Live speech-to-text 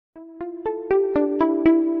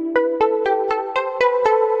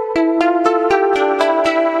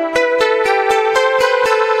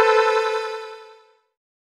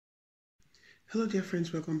Hello dear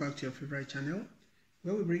friends, welcome back to your favorite channel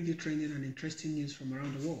where we bring you trending and interesting news from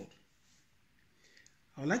around the world.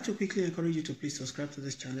 I would like to quickly encourage you to please subscribe to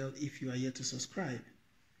this channel if you are yet to subscribe.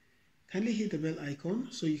 Kindly hit the bell icon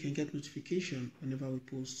so you can get notification whenever we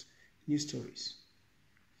post news stories.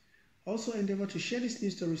 Also endeavor to share these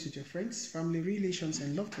news stories with your friends, family, relations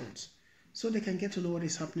and loved ones so they can get to know what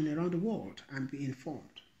is happening around the world and be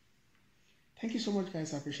informed. Thank you so much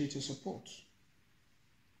guys, I appreciate your support.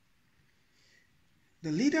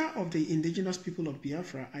 The leader of the indigenous people of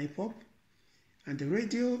Biafra, IPOB, and the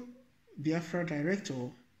Radio Biafra director,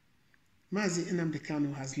 Nnamdi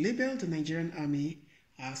KANU, has labeled the Nigerian army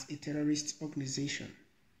as a terrorist organization.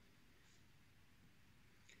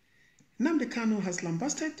 Nnamdi KANU has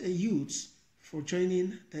lambasted the youths for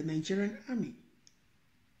joining the Nigerian army.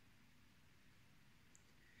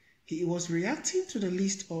 He was reacting to the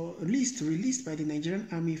list released by the Nigerian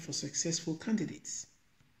army for successful candidates.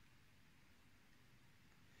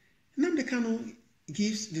 Nnamdi KANU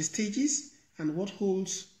gives the stages and what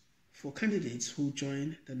holds for candidates who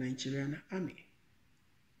join the Nigerian army.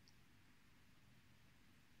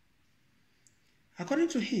 According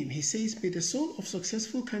to him, he says, "May the soul of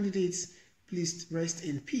successful candidates please rest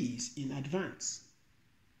in peace in advance.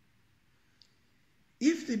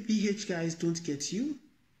 If the BH guys don't get you,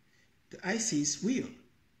 the ISIS will.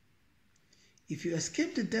 If you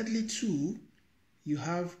escape the deadly two, you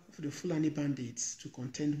have the Fulani bandits to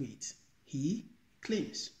contend with," he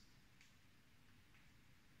claims.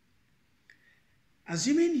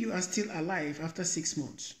 Assuming you are still alive after 6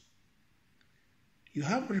 months, you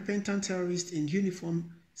have repentant terrorists in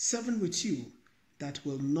uniform 7 with you that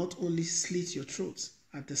will not only slit your throats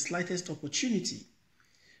at the slightest opportunity,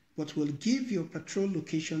 but will give your patrol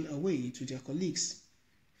location away to their colleagues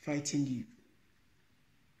fighting you.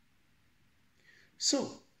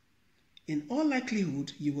 So, in all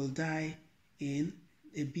likelihood, you will die in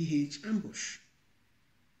a BH ambush.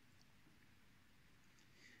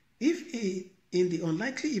 If in the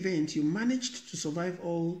unlikely event you managed to survive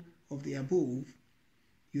all of the above,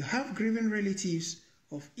 you have grieving relatives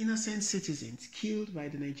of innocent citizens killed by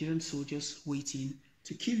the Nigerian soldiers waiting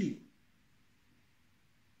to kill you.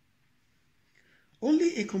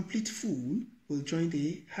 Only a complete fool will join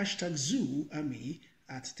the #Zoo army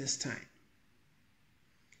at this time.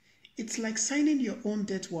 It's like signing your own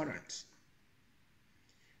death warrant.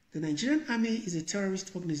 The Nigerian army is a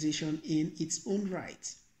terrorist organization in its own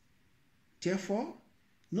right. Therefore,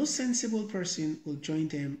 no sensible person will join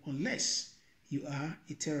them unless you are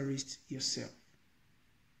a terrorist yourself.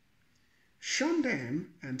 Shun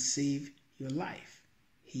them and save your life,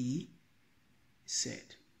 he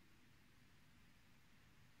said.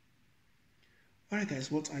 Alright guys,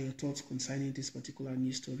 what are your thoughts concerning this particular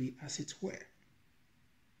news story as it were?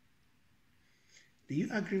 Do you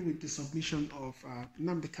agree with the submission of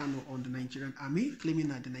Nnamdi KANU on the Nigerian army, claiming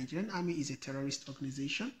that the Nigerian army is a terrorist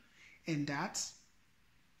organization and that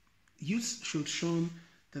youths should shun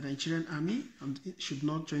the Nigerian army and should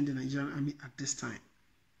not join the Nigerian army at this time?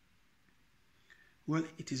 Well,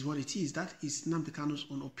 it is what it is. That is Nnamdi KANU's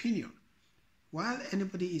own opinion. While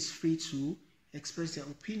anybody is free to express their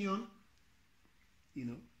opinion,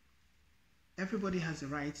 everybody has the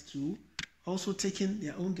right to also taking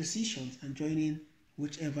their own decisions and joining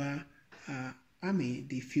whichever army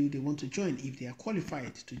they feel they want to join if they are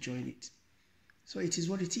qualified to join it. So it is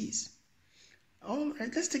what it is. All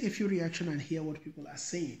right, let's take a few reactions and hear what people are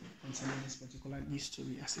saying concerning this particular news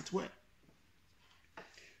story as it were.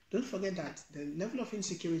 Don't forget that the level of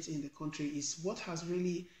insecurity in the country is what has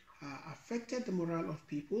really affected the morale of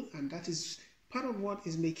people, and that is part of what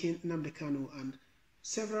is making Nnamdi KANU and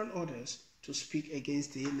several others to speak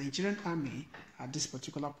against the Nigerian army at this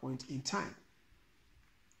particular point in time.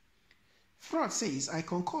 Fraud says, "I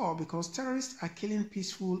concur because terrorists are killing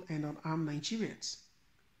peaceful and unarmed Nigerians.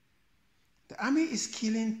 The army is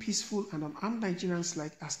killing peaceful and unarmed Nigerians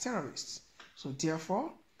like as terrorists. So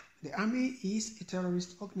therefore, the army is a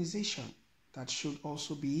terrorist organization that should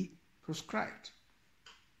also be proscribed."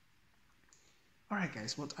 Alright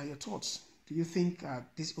guys, what are your thoughts? Do you think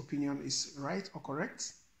this opinion is right or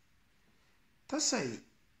correct? Tasai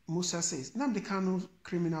Musa says, "Nnamdi KANU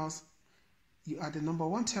criminals, you are the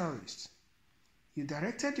 #1 terrorist. You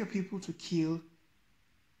directed your people to kill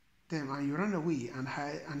them and you ran away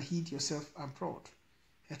and hid yourself abroad,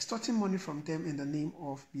 extorting money from them in the name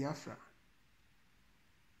of Biafra.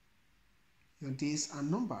 Your days are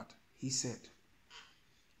numbered," he said.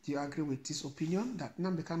 Do you agree with this opinion that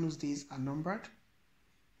Nnamdi KANU's days are numbered?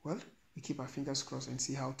 Well, we keep our fingers crossed and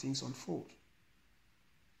see how things unfold.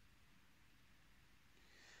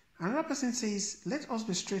 Another person says, "Let us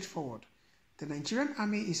be straightforward. The Nigerian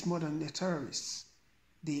army is more than the terrorists.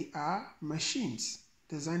 They are machines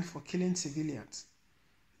designed for killing civilians.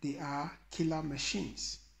 They are killer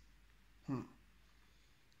machines.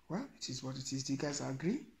 Well, it is what it is. Do you guys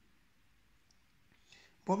agree?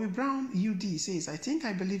 Bobby Brown UD says, I think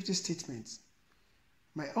I believe this statement.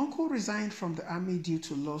 My uncle resigned from the army due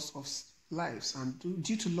to loss of lives and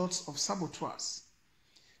due to lots of saboteurs.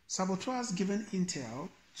 Saboteurs given intel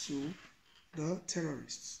to the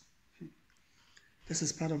terrorists. This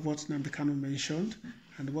is part of what Nnamdi KANU mentioned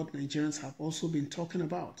and what Nigerians have also been talking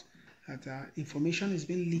about. That information is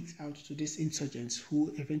being leaked out to these insurgents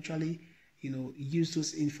who eventually, use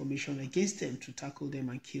those information against them to tackle them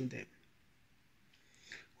and kill them.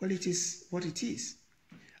 Well, it is what it is.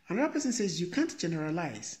 Another person says, you can't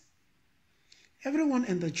generalize. Everyone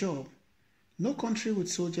in the job, no country with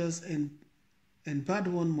soldiers and bad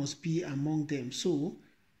one must be among them. So,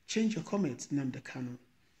 change your comments, Nnamdi KANU.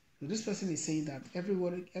 So this person is saying that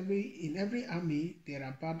in every army there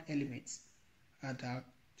are bad elements, and that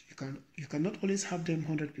you cannot always have them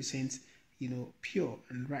 100%, pure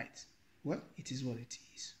and right. Well, it is what it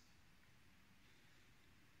is.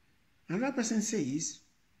 Another person says,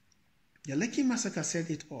 the Lekki massacre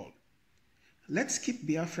said it all. Let's keep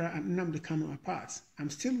Biafra and Nnamdi KANU apart.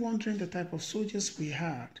 I'm still wondering the type of soldiers we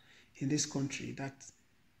had in this country that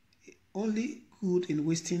only good in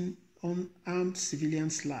wasting unarmed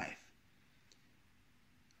civilians' life,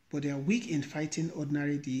 but they are weak in fighting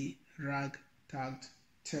ordinary the rag-tagged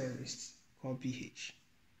terrorists called BH.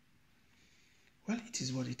 Well, it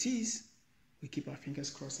is what it is. We keep our fingers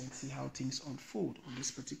crossed and see how things unfold on this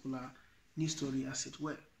particular news story, as it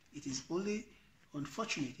were. It is only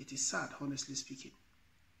unfortunate, it is sad, honestly speaking.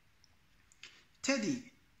 Teddy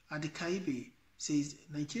Adikaibe says,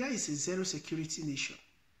 Nigeria is a zero security nation.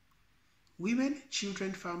 Women,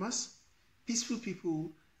 children, farmers, peaceful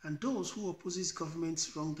people, and those who opposes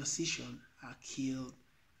government's wrong decision are killed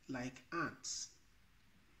like ants.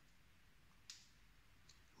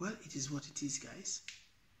 Well, it is what it is, guys.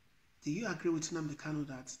 Do you agree with Nnamdi KANU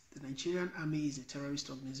that the Nigerian army is a terrorist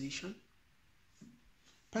organization?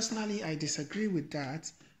 Personally, I disagree with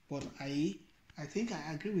that, but I think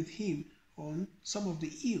I agree with him on some of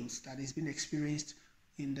the ills that is being experienced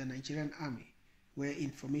in the Nigerian army, where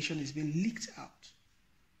information is being leaked out.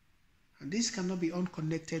 And this cannot be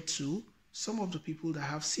unconnected to some of the people that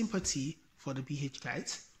have sympathy for the BH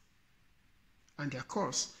guys and their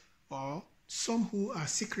cause, or some who are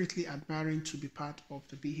secretly admiring to be part of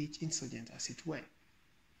the BH insurgent, as it were,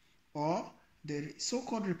 or the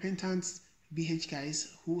so-called repentant BH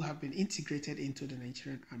guys who have been integrated into the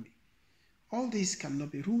Nigerian army. All this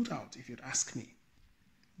cannot be ruled out, if you'd ask me.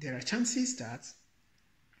 There are chances that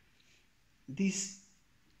these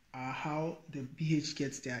are how the BH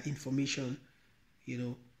gets their information,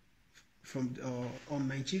 from on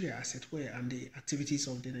Nigeria, as it were, and the activities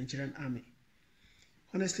of the Nigerian army.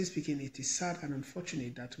 Honestly speaking, it is sad and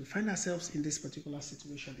unfortunate that we find ourselves in this particular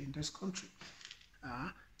situation in this country.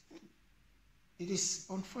 It is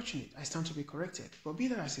unfortunate. I stand to be corrected. But be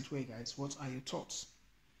that as it were, guys, what are your thoughts?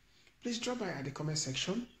 Please drop by at the comment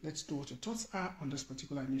section. Let's know what your thoughts are on this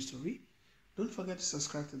particular news story. Don't forget to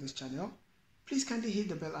subscribe to this channel. Please kindly hit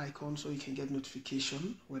the bell icon so you can get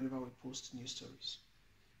notification whenever we post news stories.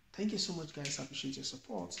 Thank you so much, guys. I appreciate your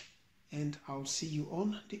support. And I'll see you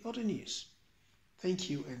on the other news. Thank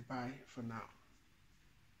you and bye for now.